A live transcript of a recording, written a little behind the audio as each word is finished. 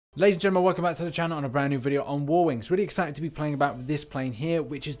Ladies and gentlemen, welcome back to the channel on a brand new video on War Wings. Really excited to be playing about this plane here,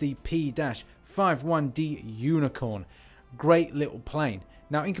 which is the P-51D Unicorn. Great little plane.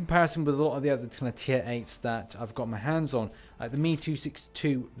 Now, in comparison with a lot of the other kind of tier 8s that I've got my hands on, like the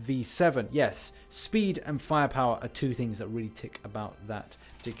Me-262V7, yes, speed and firepower are two things that really tick about that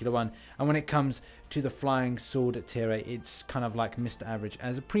particular one. And when it comes to the flying sword at tier 8, it's kind of like Mr. Average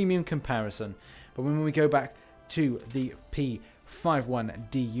as a premium comparison. But when we go back to the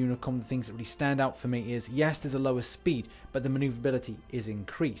P-51D Unicorn, the things that really stand out for me is, yes, there's a lower speed, but the maneuverability is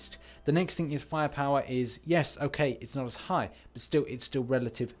increased. The next thing is firepower is, yes, okay, it's not as high, but still, it's still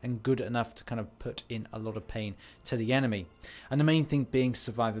relative and good enough to kind of put in a lot of pain to the enemy. And the main thing being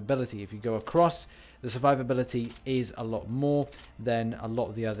survivability. If you go across, the survivability is a lot more than a lot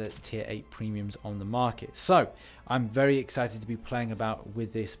of the other tier 8 premiums on the market. So I'm very excited to be playing about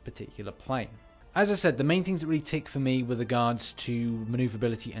with this particular plane. As I said, the main things that really tick for me with regards to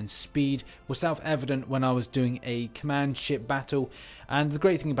maneuverability and speed were self-evident when I was doing a command ship battle. And the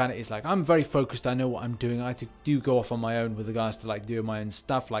great thing about it is, like, I'm very focused, I know what I'm doing. I do go off on my own with regards to like doing my own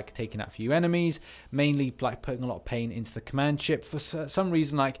stuff, like taking out a few enemies, mainly like putting a lot of pain into the command ship. For some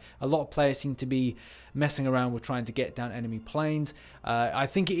reason, like, a lot of players seem to be messing around with trying to get down enemy planes. I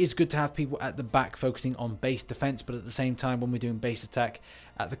think it is good to have people at the back focusing on base defense, but at the same time, when we're doing base attack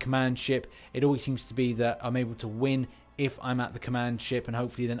at the command ship, it always seems to be that I'm able to win if I'm at the command ship, and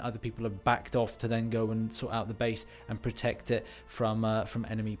hopefully then other people have backed off to then go and sort out the base and protect it from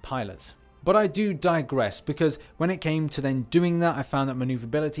enemy pilots. But I do digress, because when it came to then doing that, I found that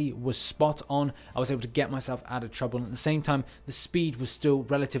maneuverability was spot on. I was able to get myself out of trouble, and at the same time, the speed was still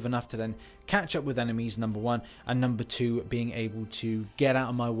relative enough to then catch up with enemies, number one, and number two, being able to get out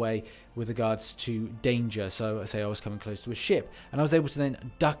of my way with regards to danger. So say I was coming close to a ship, and I was able to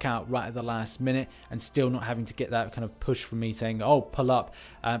then duck out right at the last minute, and still not having to get that kind of push from me saying, oh, pull up,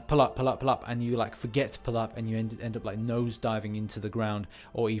 pull up, pull up, pull up, and you like forget to pull up, and you end up like nose diving into the ground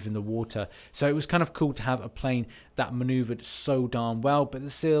or even the water. So it was kind of cool to have a plane that maneuvered so darn well, but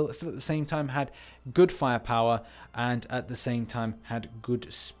still at the same time had good firepower, and at the same time had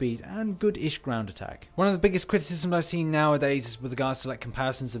good speed and good-ish ground attack. One of the biggest criticisms I've seen nowadays is with regards to like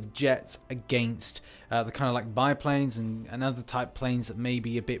comparisons of jets against the kind of like biplanes and other type planes that may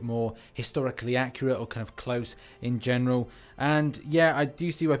be a bit more historically accurate or kind of close in general. And yeah, I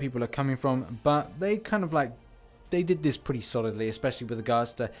do see where people are coming from, but they kind of like they did this pretty solidly, especially with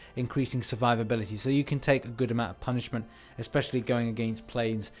regards to increasing survivability. So you can take a good amount of punishment, especially going against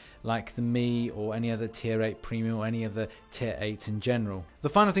planes like the Me or any other tier 8 premium or any other tier 8s in general. The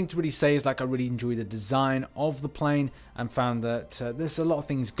final thing to really say is, like, I really enjoy the design of the plane and found that there's a lot of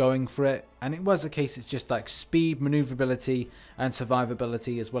things going for it. And it was a case, it's just like speed, maneuverability and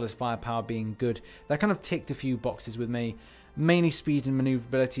survivability, as well as firepower being good. That kind of ticked a few boxes with me. Mainly speed and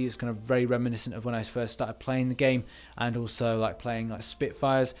maneuverability is kind of very reminiscent of when I first started playing the game, and also like playing like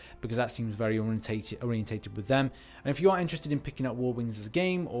Spitfires, because that seems very orientated with them. And if you are interested in picking up War Wings as a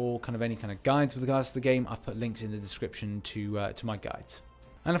game, or kind of any kind of guides with regards to the game, I've put links in the description to my guides.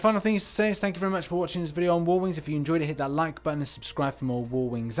 And the final thing is to say is thank you very much for watching this video on War Wings. If you enjoyed it, hit that like button and subscribe for more War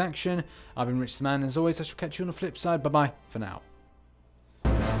Wings action. I've been RichTheMan, and as always, I shall catch you on the flip side. Bye bye for now.